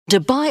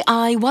Dubai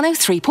Eye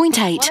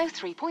 103.8.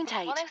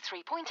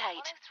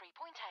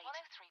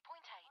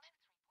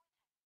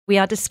 We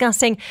are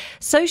discussing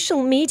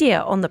social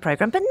media on the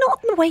programme, but not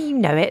in the way you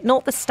know it,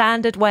 not the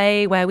standard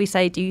way where we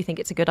say, do you think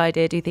it's a good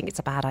idea? Do you think it's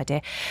a bad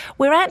idea?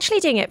 We're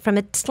actually doing it from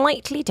a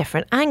slightly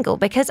different angle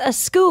because a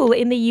school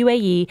in the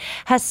UAE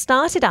has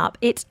started up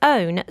its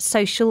own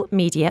social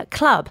media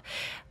club.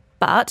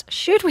 But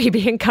should we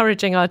be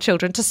encouraging our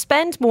children to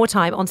spend more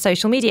time on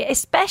social media,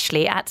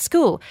 especially at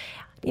school?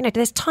 You know,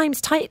 there's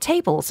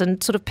tables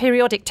and sort of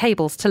periodic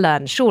tables to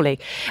learn, surely.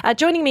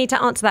 Joining me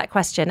to answer that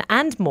question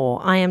and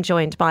more, I am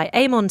joined by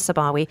Eamon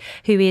Sabawi,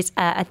 who is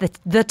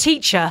the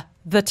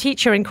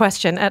teacher in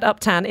question at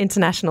Uptown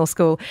International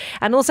School.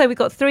 And also we've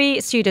got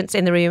three students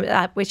in the room,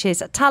 which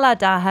is Tala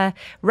Daha,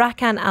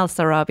 Rakan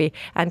Al-Sarabi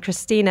and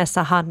Christina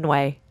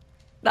Sahanwe.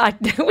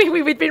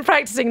 We've been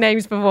practicing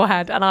names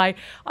beforehand, and I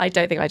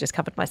don't think I just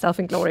covered myself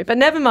in glory, but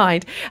never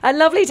mind.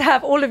 Lovely to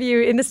have all of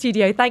you in the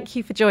studio. Thank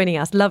you for joining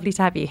us. Lovely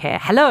to have you here.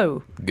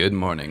 Hello. Good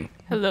morning.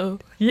 Hello.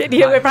 Yeah,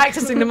 we're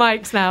practicing the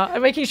mics now.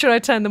 I'm making sure I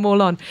turn them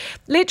all on.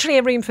 Literally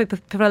a room full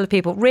of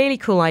people. Really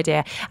cool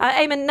idea.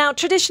 Eamon, now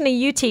traditionally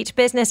you teach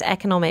business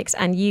economics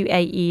and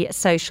UAE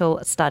social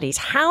studies.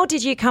 How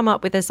did you come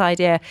up with this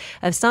idea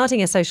of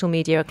starting a social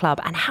media club,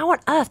 and how on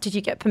earth did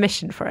you get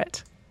permission for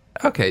it?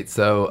 Okay,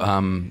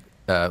 so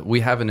we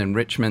have an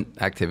enrichment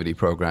activity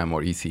program,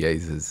 or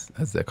ECAs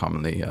as they're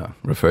commonly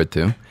referred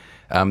to.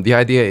 The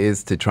idea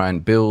is to try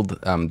and build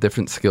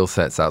different skill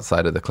sets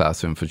outside of the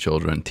classroom for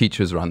children.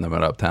 Teachers run them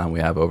at Uptown. We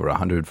have over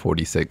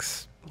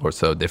 146 or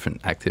so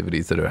different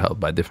activities that are held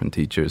by different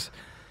teachers.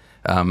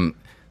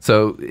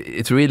 So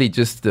it's really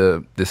just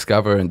to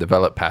discover and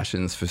develop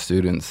passions for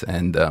students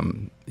and,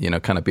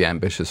 kind of be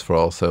ambitious for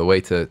all. So a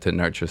way to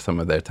nurture some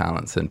of their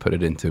talents and put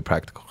it into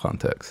practical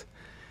context.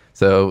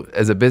 So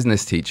as a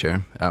business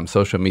teacher,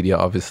 social media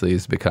obviously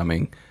is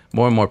becoming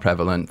more and more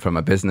prevalent from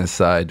a business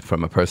side,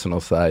 from a personal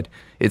side.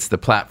 It's the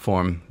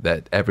platform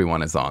that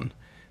everyone is on,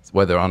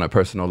 whether on a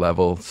personal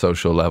level,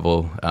 social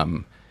level.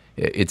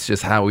 It's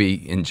just how we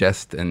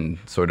ingest and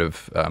sort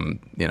of,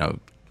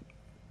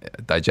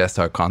 digest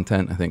our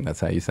content. I think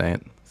that's how you say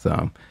it.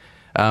 So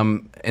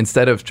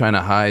instead of trying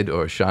to hide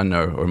or shun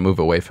or move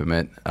away from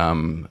it,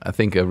 I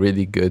think a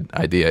really good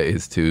idea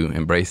is to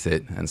embrace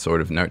it and sort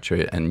of nurture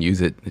it and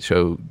use it,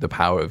 show the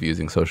power of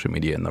using social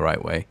media in the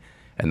right way.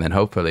 And then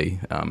hopefully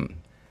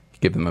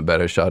give them a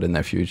better shot in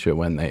their future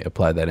when they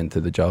apply that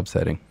into the job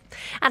setting.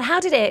 And how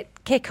did it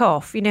kick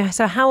off?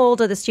 So how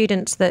old are the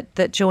students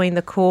that join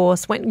the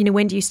course?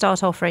 When do you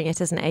start offering it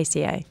as an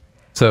ACA?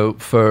 So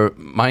for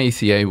my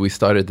ECA, we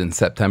started in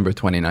September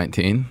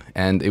 2019,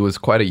 and it was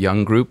quite a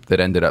young group that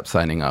ended up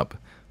signing up.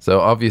 So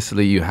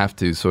obviously you have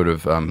to sort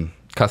of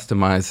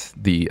customize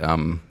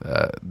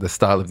the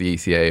style of the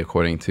ECA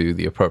according to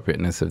the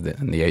appropriateness of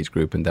the age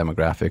group and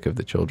demographic of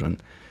the children.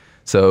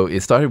 So it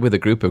started with a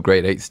group of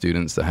grade 8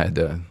 students. I had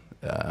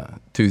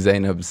two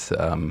Zainabs,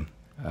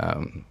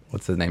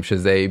 what's his name,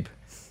 Shazaib,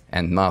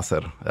 and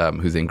Nasser,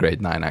 who's in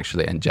grade 9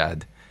 actually, and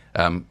Jad.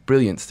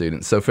 Brilliant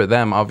students. So for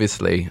them,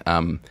 obviously,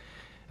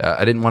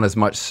 I didn't want as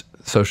much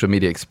social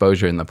media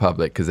exposure in the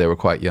public because they were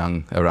quite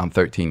young, around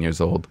 13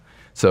 years old.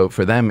 So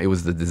for them, it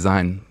was the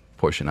design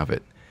portion of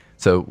it.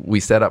 So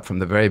we set up from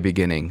the very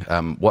beginning,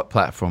 what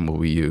platform will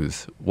we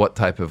use? What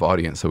type of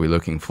audience are we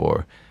looking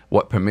for?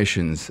 What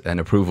permissions and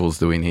approvals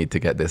do we need to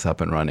get this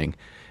up and running?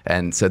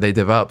 And so they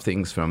developed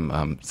things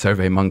from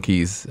Survey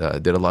Monkeys,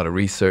 did a lot of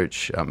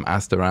research,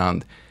 asked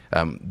around,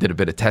 did a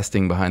bit of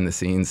testing behind the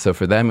scenes. So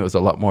for them, it was a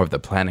lot more of the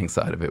planning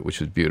side of it, which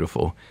was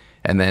beautiful.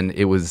 And then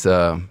it was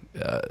a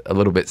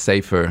little bit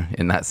safer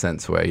in that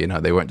sense where,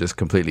 they weren't just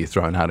completely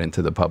thrown out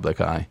into the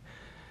public eye.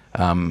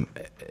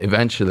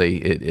 Eventually,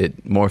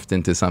 it morphed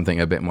into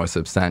something a bit more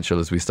substantial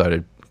as we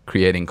started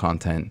creating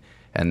content.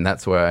 And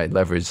that's where I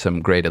leveraged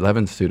some grade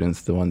 11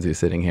 students, the ones who are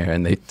sitting here,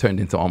 and they turned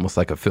into almost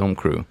like a film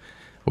crew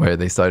where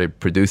they started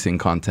producing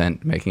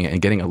content, making it,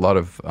 and getting a lot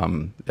of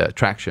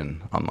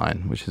traction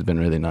online, which has been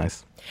really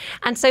nice.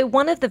 And so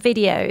one of the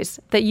videos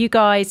that you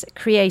guys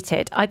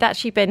created, I've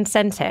actually been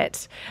sent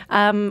it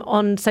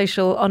on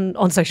social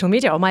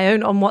media, on my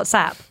own, on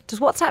WhatsApp. Does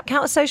WhatsApp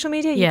count as social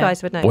media? Yeah. You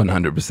guys would know.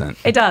 100%.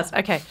 It does.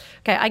 Okay,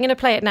 I'm going to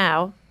play it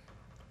now.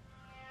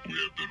 We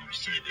have been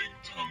receiving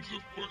tons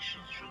of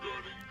questions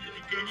regarding the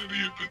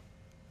identity of the...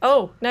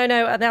 Oh, no,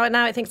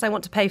 now it thinks I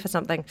want to pay for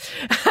something.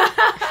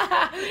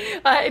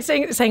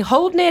 It's saying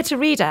hold near to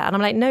reader. And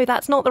I'm like, no,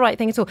 that's not the right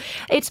thing at all.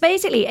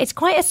 It's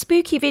quite a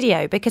spooky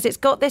video because it's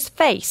got this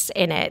face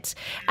in it.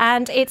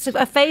 And it's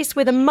a face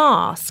with a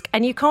mask.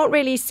 And you can't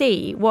really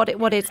see what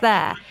is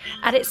there.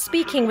 And it's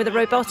speaking with a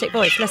robotic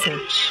voice. Listen.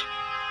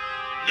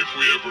 If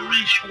we ever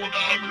reach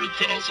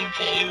 100,000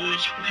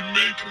 followers, we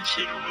may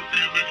consider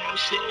revealing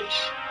ourselves.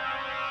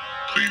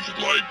 Please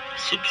like,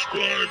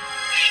 subscribe,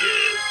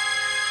 share,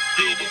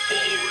 build a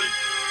following.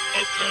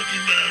 that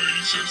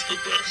humanities is the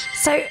best.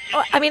 So,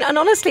 I mean, and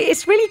honestly,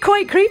 it's really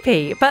quite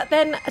creepy. But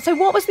then, so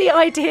what was the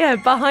idea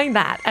behind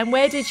that, and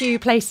where did you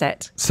place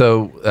it?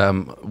 So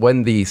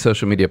when the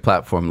social media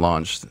platform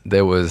launched,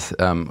 there was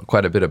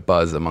quite a bit of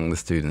buzz among the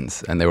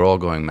students, and they were all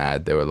going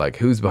mad. They were like,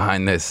 who's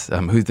behind this?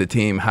 Who's the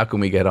team? How can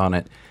we get on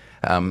it?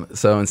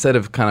 So instead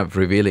of kind of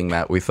revealing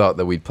that, we thought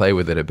that we'd play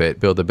with it a bit,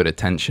 build a bit of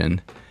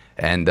tension.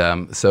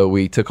 And so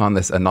we took on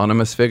this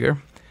anonymous figure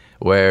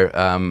where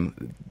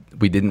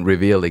we didn't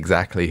reveal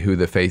exactly who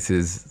the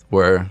faces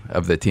were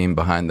of the team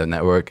behind the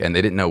network. And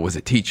they didn't know, was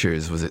it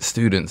teachers? Was it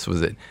students?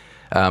 Was it...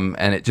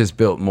 and it just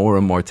built more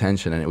and more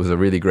tension. And it was a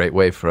really great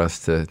way for us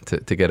to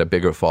get a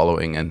bigger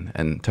following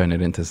and turn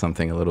it into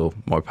something a little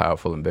more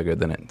powerful and bigger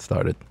than it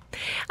started.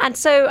 And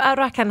so,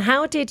 Rakan,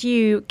 how did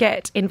you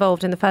get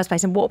involved in the first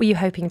place, and what were you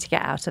hoping to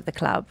get out of the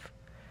club?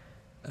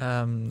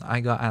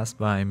 I got asked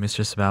by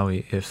Mr.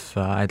 Sabawi if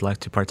I'd like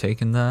to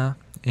partake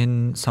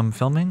in some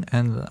filming,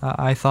 and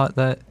I thought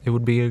that it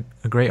would be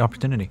a great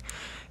opportunity.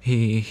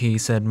 He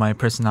said my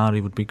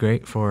personality would be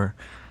great for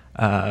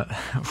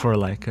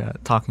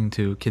talking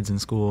to kids in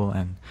school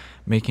and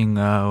making.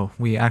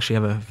 We actually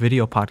have a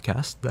video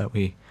podcast that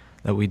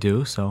we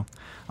do, so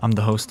I'm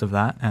the host of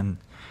that, and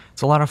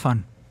it's a lot of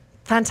fun.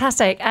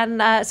 Fantastic. And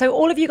so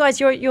all of you guys,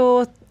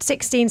 you're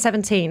 16,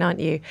 17, aren't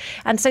you?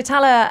 And so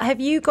Tala,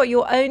 have you got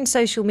your own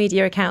social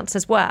media accounts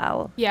as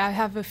well? Yeah, I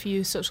have a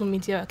few social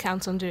media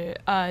accounts under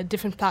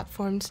different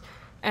platforms,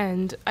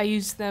 and I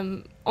use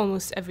them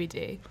almost every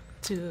day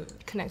to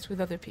connect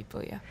with other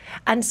people, yeah.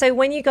 And so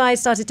when you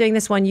guys started doing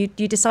this one, you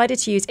decided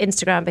to use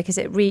Instagram because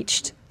it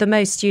reached the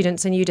most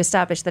students and you'd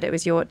established that it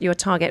was your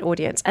target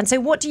audience. And so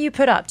what do you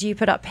put up? Do you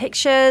put up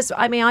pictures?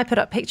 I mean, I put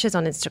up pictures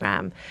on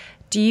Instagram.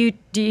 Are you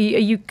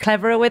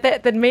cleverer with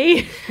it than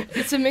me?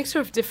 It's a mixture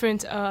of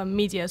different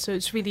media, so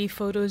it's really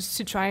photos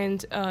to try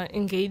and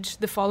engage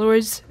the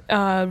followers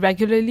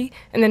regularly.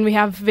 And then we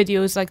have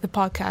videos like the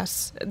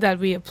podcasts that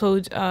we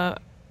upload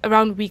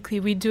around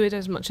weekly. We do it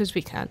as much as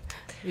we can,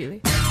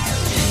 really.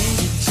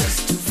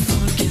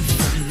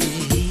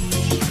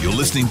 You're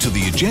listening to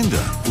The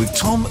Agenda with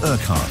Tom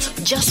Urquhart.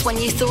 Just when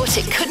you thought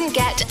it couldn't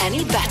get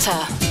any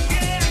better.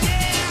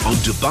 On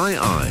Dubai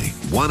Eye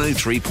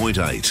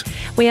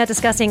 103.8. We are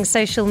discussing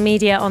social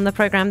media on the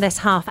programme this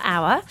half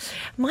hour.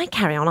 Might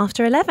carry on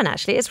after 11,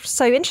 actually. It's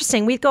so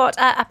interesting. We've got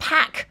a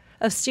pack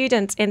of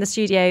students in the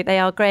studio. They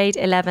are grade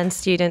 11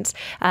 students,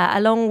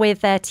 along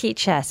with their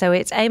teacher. So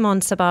it's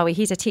Amon Sabawi.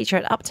 He's a teacher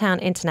at Uptown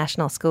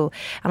International School.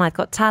 And I've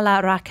got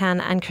Tala,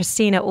 Rakan and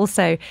Christina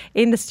also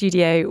in the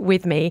studio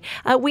with me.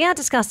 We are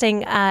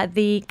discussing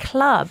the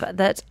club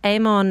that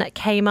Amon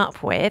came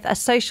up with, a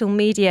social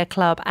media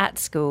club at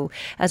school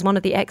as one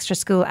of the extra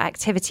school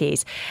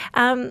activities.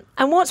 And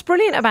what's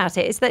brilliant about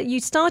it is that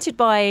you started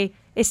by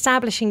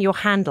establishing your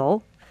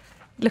handle.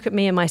 Look at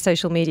me in my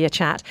social media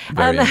chat.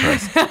 Very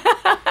impressed.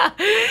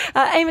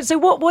 Amon, so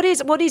what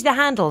is the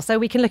handle so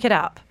we can look it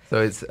up?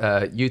 So it's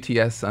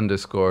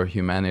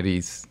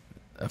UTS_humanities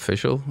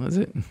official, is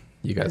it?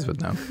 You guys would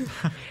know.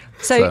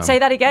 So say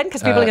that again,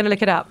 because people are going to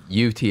look it up.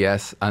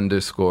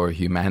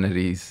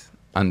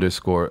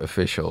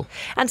 UTS_humanities_official.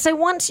 And so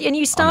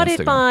you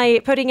started by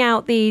putting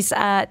out these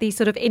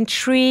sort of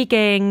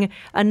intriguing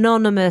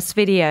anonymous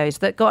videos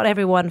that got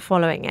everyone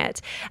following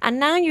it. And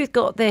now you've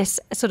got this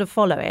sort of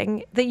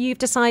following that you've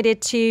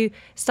decided to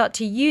start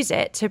to use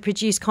it to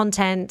produce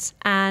content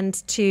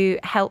and to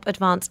help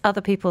advance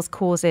other people's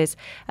causes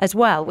as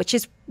well, which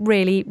is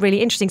really,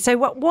 really interesting. So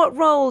what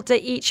role do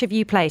each of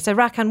you play? So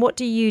Rakan, what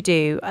do you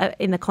do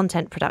in the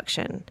content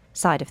production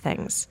side of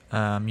things?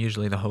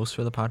 Usually the host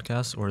for the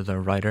podcast or the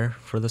writer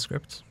for the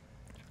scripts.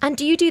 And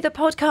do you do the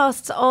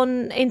podcasts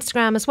on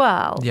Instagram as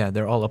well? Yeah,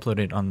 they're all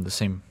uploaded on the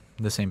same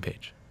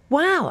page.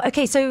 Wow.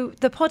 Okay, so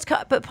the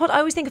podcast, but I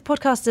always think of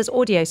podcasts as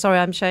audio. Sorry,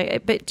 I'm showing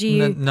it, but do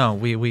you? No,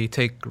 we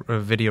take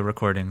video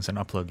recordings and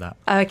upload that.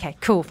 Okay,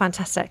 cool,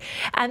 fantastic.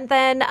 And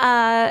then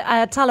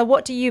Tala,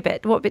 what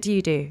bit do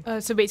you do?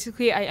 So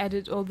basically, I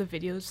edit all the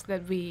videos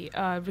that we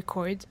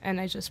record, and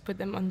I just put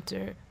them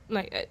under,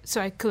 so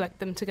I collect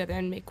them together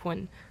and make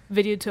one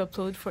video to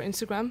upload for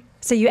Instagram.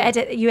 So you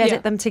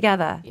edit them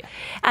together. Yeah.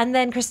 And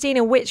then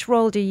Christina, which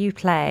role do you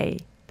play?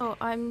 Oh,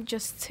 I'm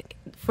just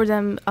for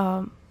them.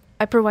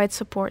 I provide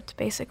support,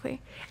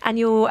 basically. And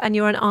you're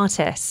an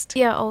artist?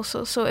 Yeah,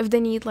 also. So if they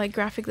need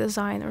graphic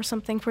design or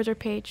something for their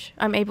page,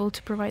 I'm able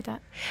to provide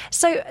that.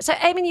 So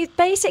Eamon, you've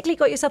basically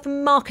got yourself a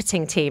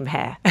marketing team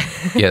here.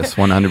 Yes,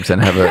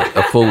 100% have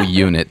a full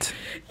unit.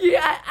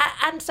 Yeah,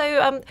 and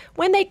so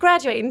when they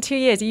graduate in 2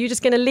 years, are you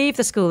just going to leave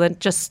the school and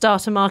just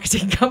start a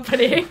marketing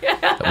company?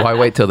 Why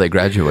wait till they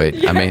graduate?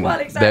 Yeah, I mean, well,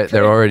 exactly.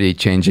 they're already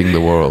changing the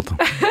world.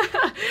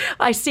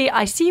 I see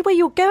where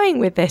you're going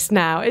with this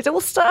now. It all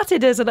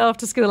started as an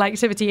after-school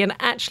activity, and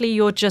actually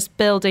you're just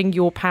building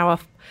your power,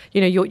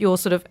 your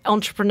sort of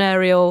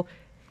entrepreneurial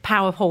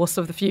power horse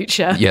of the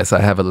future. Yes,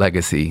 I have a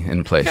legacy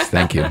in place.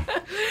 Thank you.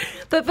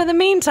 But for the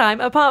meantime,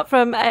 apart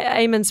from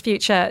Eamon's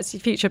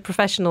future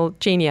professional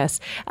genius,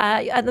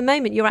 at the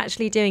moment you're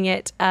actually doing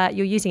it,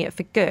 you're using it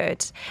for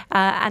good.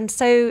 And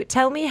so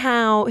tell me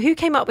who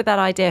came up with that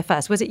idea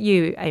first? Was it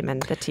you,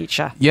 Eamon, the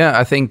teacher? Yeah,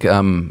 I think,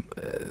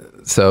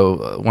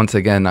 so once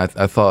again, I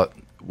thought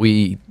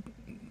we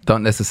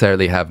don't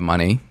necessarily have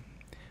money,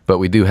 but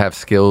we do have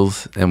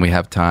skills and we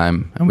have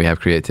time and we have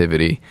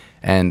creativity.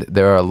 And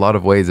there are a lot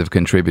of ways of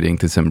contributing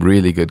to some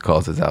really good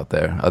causes out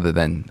there other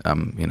than,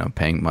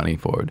 paying money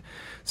forward.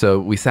 So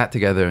we sat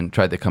together and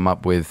tried to come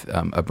up with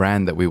a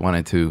brand that we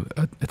wanted to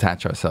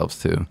attach ourselves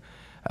to.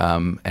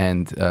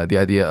 And the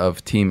idea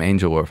of Team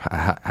Angel Wolf,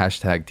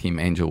 hashtag Team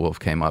Angel Wolf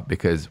came up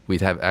because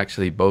we'd have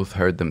actually both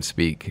heard them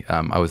speak.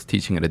 I was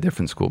teaching at a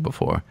different school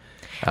before.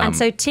 And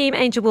so Team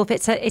Angel Wolf,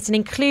 it's an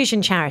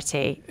inclusion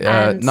charity.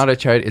 Not a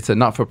charity, it's a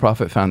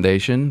not-for-profit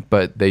foundation,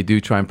 but they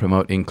do try and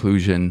promote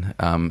inclusion.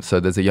 So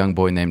there's a young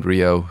boy named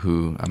Rio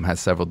who has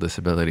several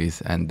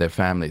disabilities, and their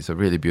family, it's a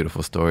really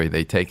beautiful story.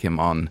 They take him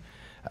on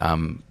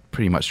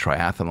pretty much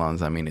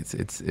triathlons. I mean,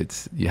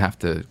 it's you have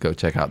to go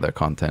check out their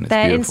content. It's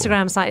their beautiful.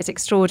 Instagram site is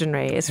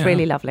extraordinary. It's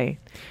really lovely.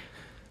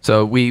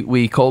 So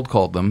we cold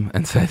called them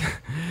and said,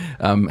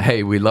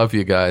 hey, we love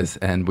you guys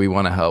and we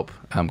want to help.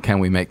 Can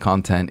we make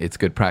content? It's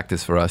good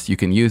practice for us. You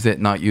can use it,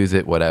 not use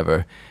it,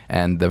 whatever.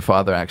 And their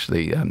father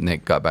actually,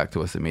 Nick, got back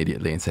to us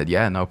immediately and said,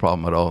 yeah, no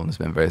problem at all. And has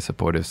been very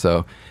supportive.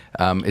 So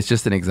it's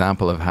just an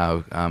example of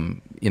how,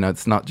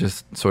 it's not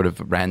just sort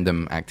of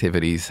random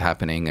activities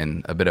happening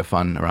and a bit of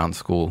fun around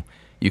school.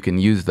 You can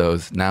use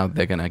those. Now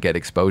they're going to get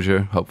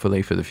exposure,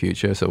 hopefully, for the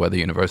future. So whether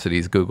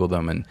universities Google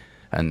them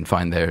and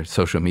find their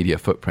social media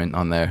footprint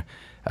on there.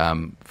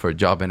 For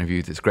job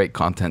interviews, it's great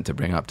content to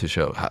bring up to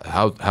show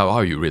how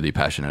are you really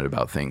passionate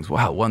about things.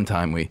 Wow, one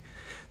time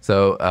that's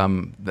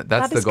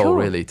the goal, cool.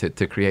 Really,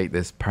 to create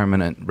this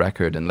permanent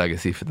record and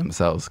legacy for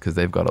themselves because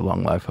they've got a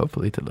long life,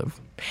 hopefully, to live.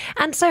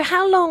 And so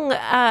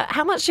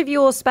how much of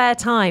your spare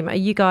time are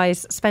you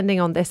guys spending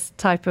on this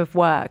type of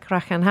work,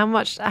 Rakan? How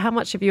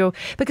much of your,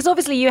 because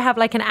obviously you have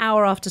like an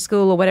hour after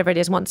school or whatever it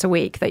is once a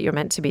week that you're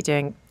meant to be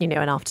doing, an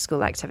after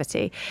school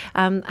activity.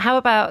 How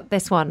about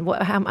this one?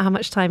 How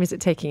much time is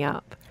it taking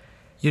up?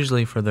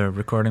 Usually for the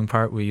recording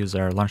part, we use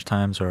our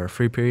lunchtimes or our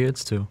free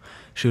periods to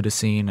shoot a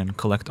scene and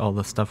collect all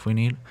the stuff we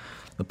need.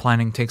 The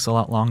planning takes a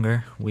lot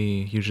longer.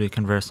 We usually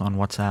converse on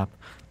WhatsApp,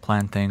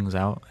 plan things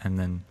out, and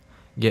then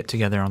get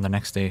together on the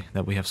next day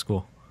that we have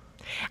school.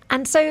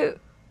 And so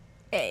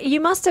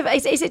you must have,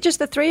 is it just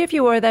the three of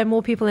you or are there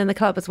more people in the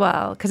club as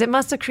well? Because it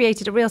must have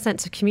created a real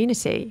sense of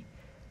community.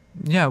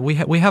 Yeah, we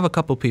have a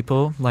couple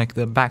people, like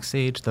the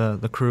backstage,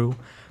 the crew,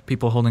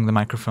 people holding the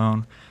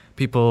microphone,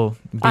 people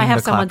being I have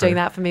the someone clapper. doing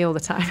that for me all the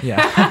time.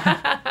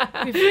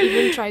 Yeah. We've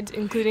even tried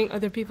including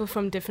other people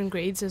from different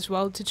grades as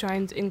well to try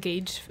and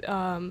engage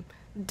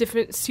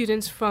different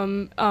students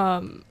from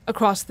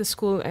across the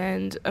school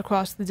and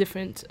across the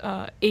different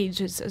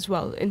ages as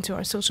well into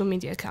our social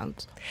media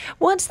account.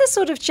 What's the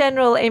sort of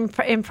general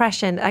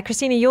impression?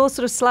 Christina, you're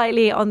sort of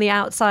slightly on the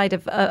outside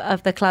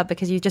of the club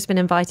because you've just been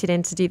invited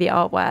in to do the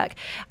artwork.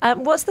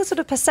 What's the sort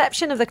of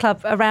perception of the club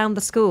around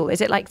the school?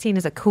 Is it like seen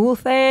as a cool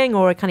thing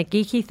or a kind of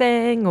geeky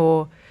thing,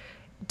 or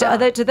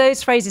do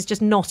those phrases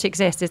just not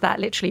exist? Is that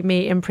literally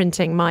me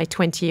imprinting my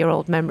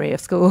 20-year-old memory of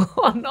school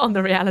on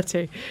the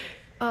reality?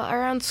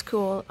 Around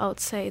school, I would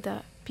say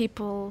that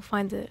people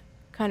find it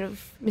kind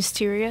of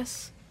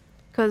mysterious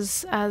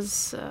because,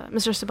 as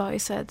Mr. Sabawi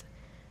said,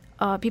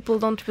 people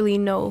don't really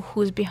know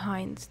who's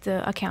behind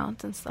the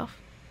account and stuff.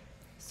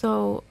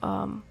 So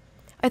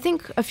I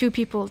think a few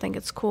people think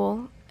it's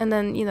cool, and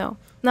then,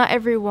 not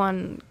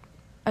everyone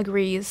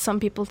agrees. Some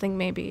people think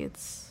maybe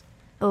it's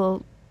a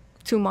little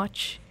too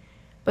much,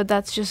 but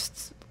that's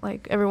just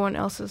like everyone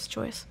else's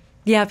choice.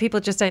 Yeah, people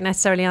just don't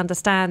necessarily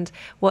understand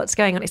what's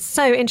going on. It's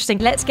so interesting.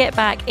 Let's get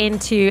back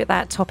into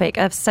that topic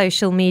of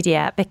social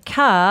media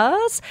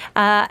because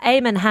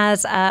Eamon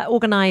has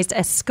organised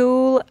a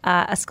school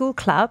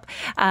club.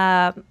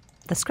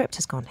 The script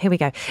has gone. Here we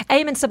go.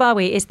 Eamon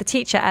Sabawi is the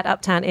teacher at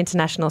Uptown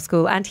International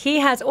School, and he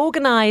has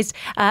organised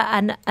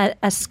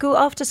a school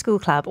after-school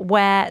club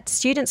where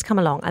students come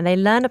along and they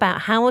learn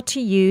about how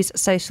to use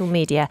social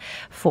media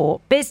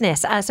for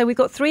business. So we've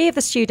got three of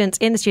the students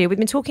in the studio. We've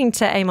been talking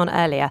to Eamon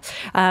earlier,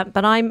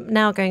 but I'm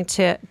now going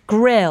to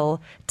grill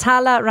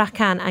Tala,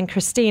 Rakan and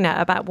Christina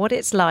about what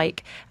it's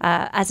like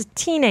as a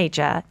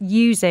teenager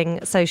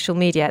using social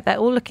media. They're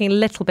all looking a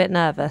little bit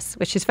nervous,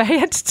 which is very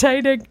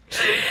entertaining.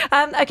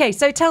 Okay,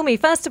 so tell me,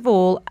 first of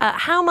all,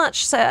 how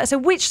much, so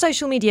which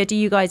social media do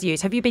you guys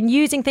use? Have you been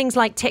using things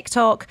like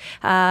TikTok?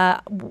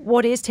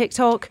 What is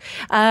TikTok?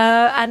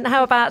 And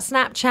how about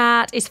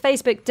Snapchat? Is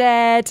Facebook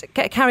dead?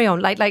 Carry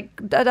on.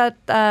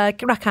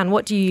 Rakan,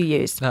 what do you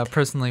use?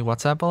 Personally,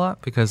 WhatsApp a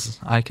lot because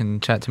I can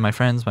chat to my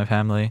friends, my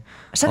family.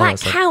 So that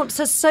counts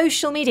as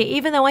social media,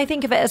 even though I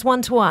think of it as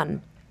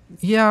one-to-one.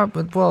 Yeah,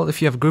 but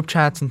if you have group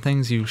chats and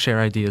things, you share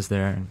ideas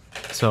there.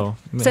 So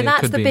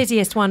that's the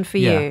busiest one for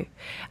you.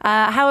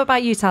 How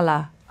about you,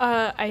 Tala?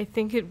 I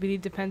think it really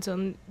depends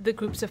on the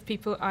groups of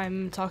people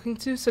I'm talking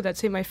to. So let's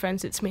say my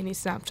friends, it's mainly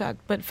Snapchat,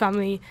 but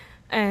family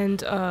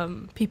and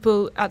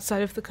people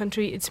outside of the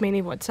country, it's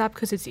mainly WhatsApp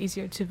because it's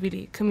easier to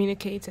really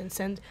communicate and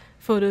send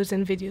photos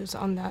and videos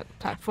on that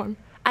platform.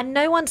 And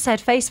no one said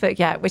Facebook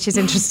yet, which is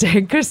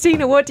interesting.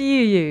 Christina, what do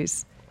you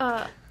use?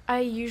 I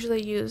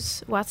usually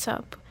use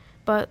WhatsApp,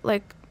 but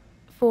like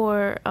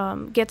for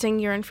getting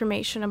your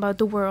information about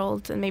the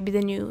world and maybe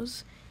the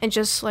news and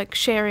just like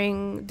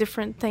sharing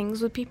different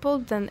things with people,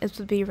 then it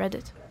would be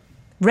Reddit.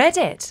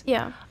 Reddit?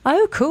 Yeah.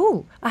 Oh,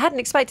 cool. I hadn't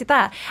expected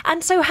that.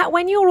 And so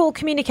when you're all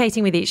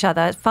communicating with each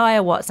other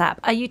via WhatsApp,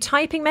 are you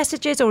typing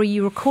messages or are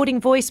you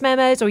recording voice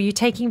memos or are you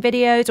taking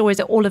videos or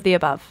is it all of the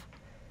above?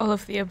 All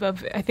of the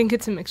above. I think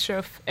it's a mixture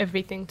of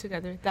everything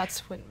together.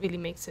 That's what really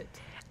makes it.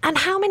 And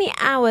how many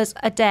hours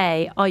a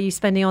day are you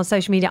spending on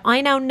social media?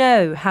 I now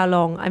know how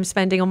long I'm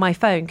spending on my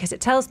phone because it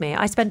tells me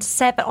I spend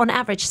on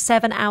average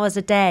 7 hours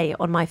a day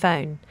on my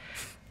phone.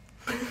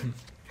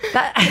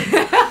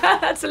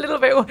 That's a little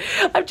bit.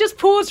 I've just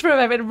paused for a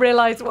moment and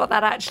realised what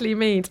that actually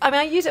means. I mean,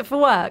 I use it for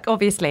work,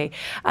 obviously.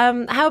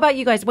 How about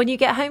you guys? When you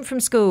get home from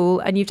school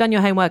and you've done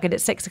your homework and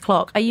it's 6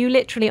 o'clock, are you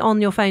literally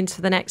on your phones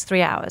for the next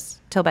 3 hours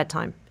till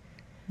bedtime?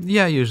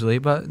 Yeah, usually,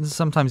 but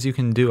sometimes you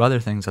can do other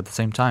things at the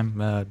same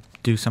time.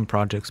 Do some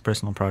projects,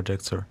 personal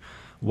projects, or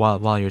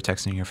while you're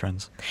texting your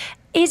friends.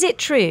 Is it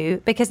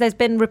true, because there's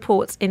been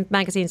reports in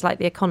magazines like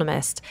The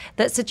Economist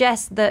that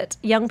suggest that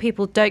young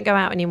people don't go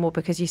out anymore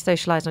because you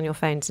socialise on your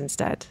phones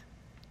instead?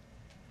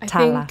 I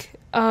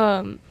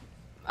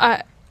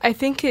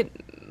think it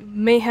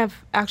may have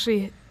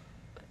actually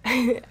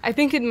I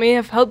think it may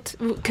have helped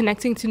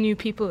connecting to new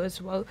people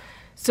as well.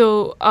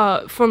 So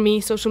for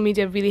me, social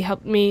media really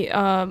helped me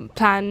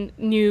plan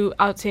new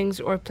outings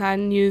or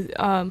plan new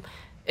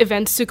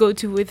events to go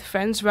to with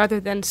friends rather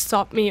than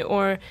stop me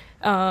or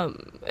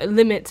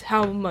limit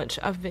how much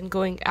I've been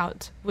going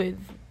out with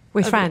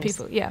other friends.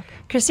 people. Yeah.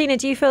 Christina,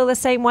 do you feel the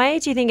same way?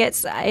 Do you think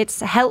it's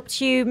helped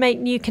you make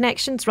new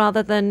connections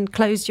rather than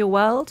closed your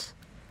world?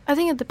 I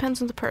think it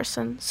depends on the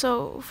person.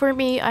 So for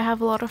me, I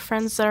have a lot of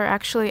friends that are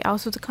actually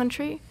out of the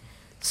country.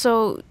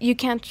 So you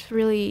can't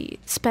really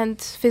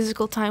spend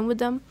physical time with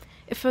them.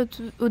 If it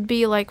would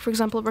be like, for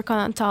example,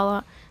 Berkana and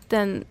Tala,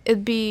 then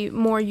it'd be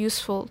more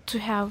useful to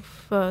have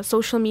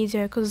social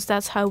media because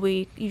that's how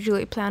we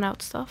usually plan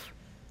out stuff.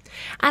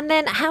 And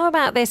then how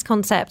about this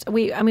concept?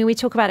 We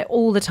talk about it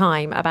all the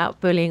time about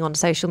bullying on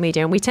social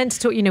media, and we tend to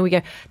talk, we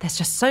go, there's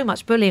just so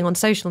much bullying on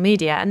social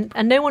media,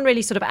 and no one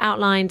really sort of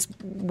outlines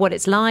what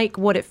it's like,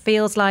 what it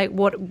feels like,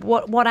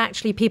 what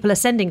actually people are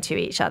sending to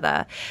each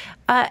other.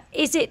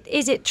 Is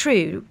it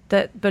true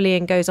that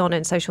bullying goes on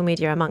in social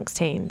media amongst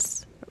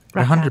teens?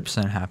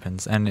 100%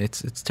 happens, and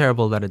it's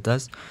terrible that it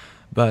does.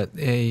 But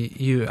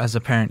you, as a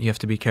parent, you have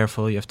to be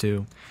careful. You have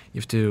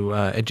to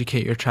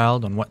educate your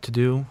child on what to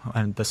do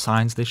and the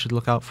signs they should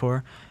look out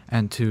for,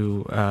 and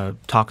to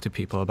talk to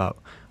people about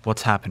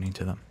what's happening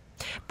to them.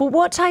 But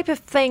what type of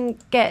thing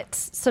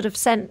gets sort of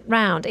sent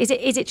round? Is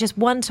it just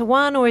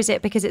one-to-one, or is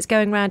it because it's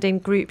going round in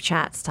group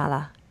chats,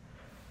 Tala?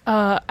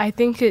 I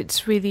think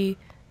it's really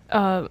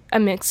a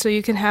mix. So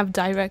you can have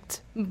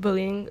direct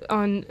bullying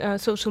on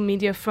social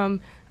media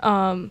from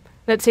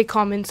let's say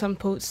comments on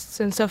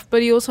posts and stuff,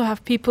 but you also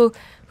have people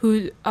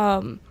who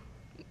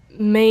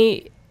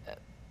may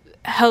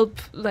help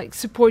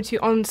support you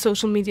on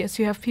social media.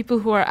 So you have people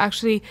who are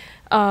actually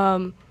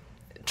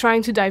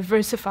trying to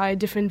diversify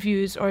different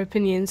views or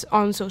opinions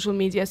on social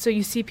media. So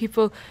you see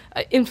people,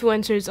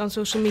 influencers on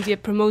social media,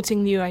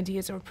 promoting new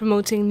ideas or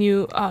promoting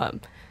new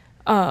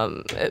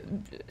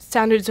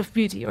standards of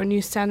beauty or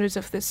new standards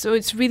of this. So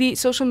it's really,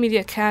 social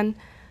media can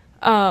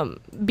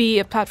be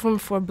a platform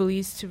for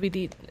bullies to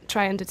really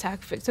try and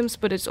attack victims,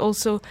 but it's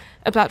also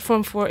a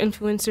platform for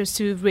influencers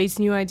to raise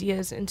new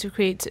ideas and to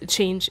create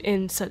change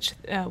in such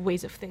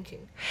ways of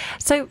thinking.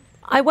 So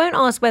I won't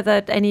ask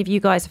whether any of you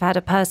guys have had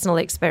a personal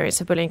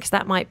experience of bullying, because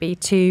that might be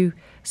too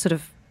sort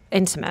of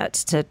intimate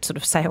to sort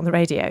of say on the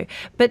radio.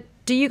 But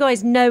do you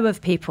guys know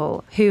of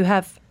people who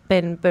have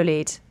been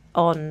bullied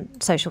on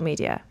social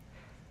media?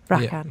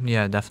 Rakan?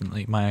 Yeah,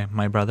 definitely.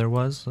 My brother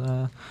was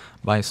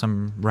by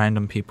some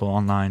random people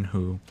online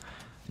who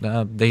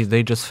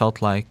they just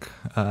felt like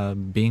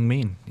being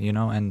mean,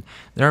 and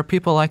there are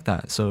people like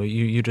that. So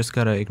you just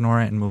gotta ignore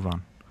it and move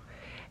on.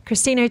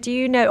 Christina, do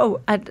you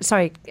know?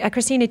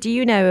 Christina, do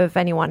you know of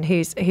anyone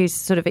who's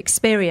sort of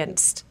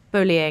experienced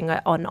bullying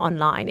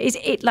online? Is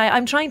it like,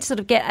 I'm trying to sort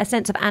of get a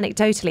sense of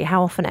anecdotally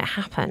how often it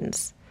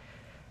happens?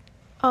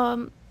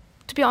 To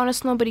be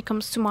honest, nobody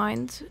comes to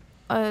mind.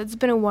 It's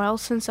been a while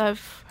since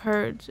I've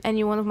heard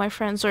any one of my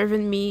friends or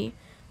even me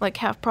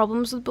have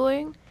problems with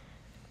bullying.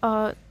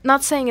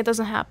 Not saying it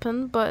doesn't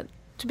happen, but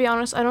to be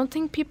honest, I don't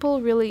think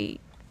people really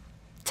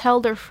tell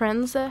their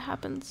friends that it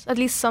happens. At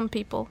least some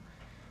people.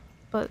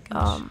 But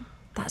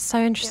That's so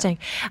interesting.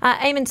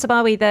 Ayman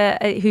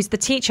Sabawi, who's the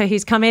teacher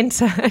who's come in,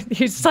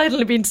 who's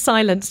suddenly been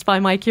silenced by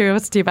my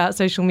curiosity about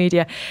social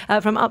media,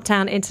 from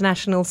Uptown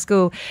International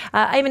School.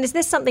 Ayman, is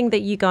this something that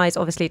you guys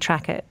obviously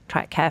track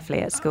carefully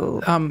at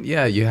school?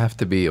 Yeah, you have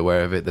to be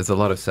aware of it. There's a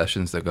lot of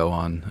sessions that go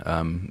on.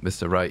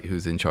 Mr. Wright,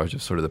 who's in charge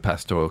of sort of the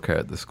pastoral care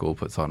at the school,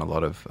 puts on a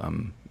lot of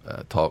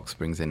talks,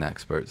 brings in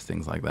experts,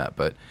 things like that.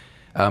 But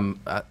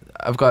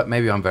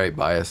maybe I'm very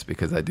biased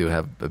because I do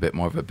have a bit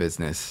more of a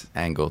business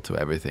angle to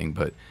everything.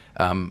 But,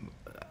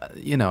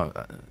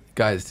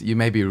 guys, you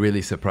may be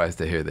really surprised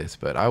to hear this,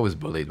 but I was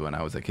bullied when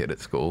I was a kid at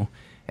school.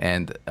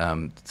 And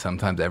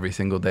sometimes every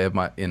single day of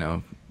my,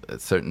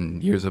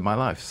 certain years of my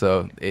life.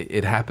 So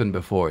it happened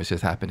before. It's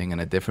just happening in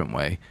a different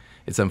way.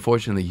 It's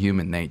unfortunately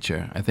human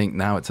nature. I think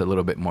now it's a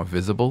little bit more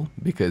visible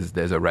because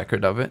there's a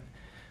record of it.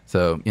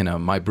 So,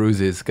 my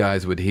bruises,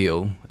 guys, would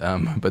heal,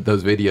 but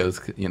those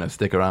videos,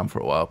 stick around for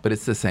a while. But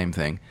it's the same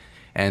thing.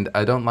 And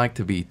I don't like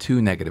to be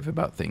too negative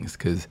about things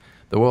because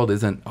the world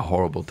isn't a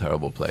horrible,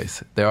 terrible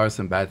place. There are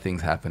some bad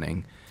things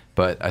happening.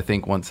 But I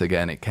think, once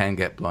again, it can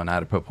get blown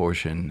out of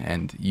proportion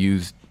and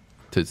used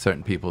to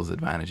certain people's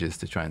advantages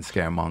to try and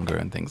scaremonger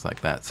and things like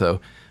that. So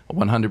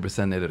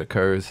 100% it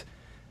occurs.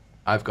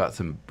 I've got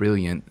some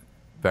brilliant,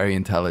 very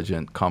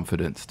intelligent,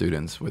 confident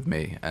students with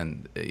me.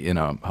 And,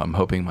 I'm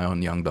hoping my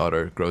own young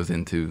daughter grows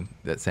into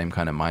that same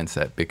kind of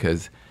mindset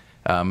because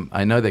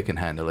I know they can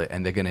handle it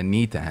and they're going to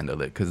need to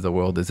handle it because the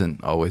world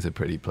isn't always a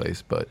pretty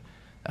place. But,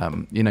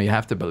 you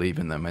have to believe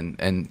in them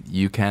and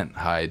you can't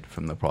hide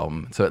from the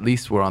problem. So at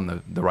least we're on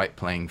the right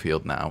playing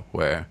field now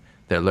where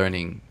they're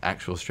learning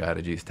actual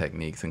strategies,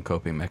 techniques, and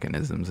coping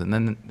mechanisms. And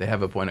then they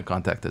have a point of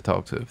contact to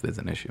talk to if there's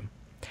an issue.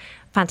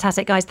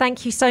 Fantastic, guys.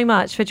 Thank you so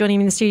much for joining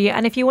me in the studio.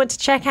 And if you want to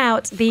check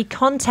out the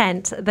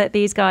content that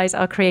these guys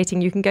are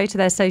creating, you can go to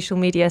their social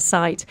media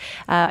site,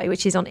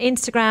 which is on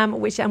Instagram.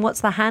 And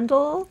what's the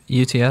handle?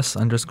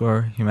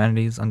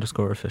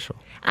 UTS_humanities_official.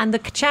 And the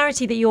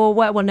charity that you're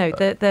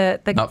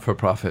the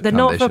not-for-profit the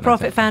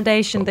not-for-profit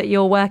foundation that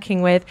you're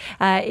working with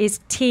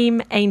is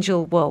Team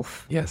Angel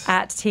Wolf. Yes.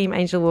 At Team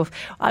Angel Wolf.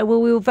 We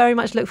will very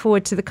much look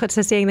forward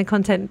to seeing the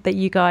content that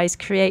you guys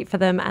create for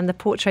them and the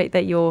portrait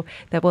that the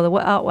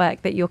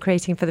artwork that you're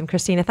creating for them,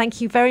 Christina. Thank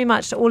you very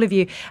much to all of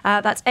you.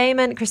 That's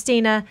Ayman,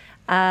 Christina,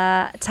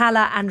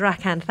 Tala and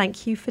Rakan.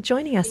 Thank you for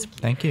joining us.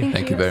 Thank you.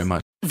 Thank you very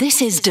much.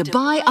 This is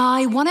Dubai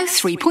Eye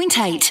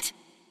 103.8.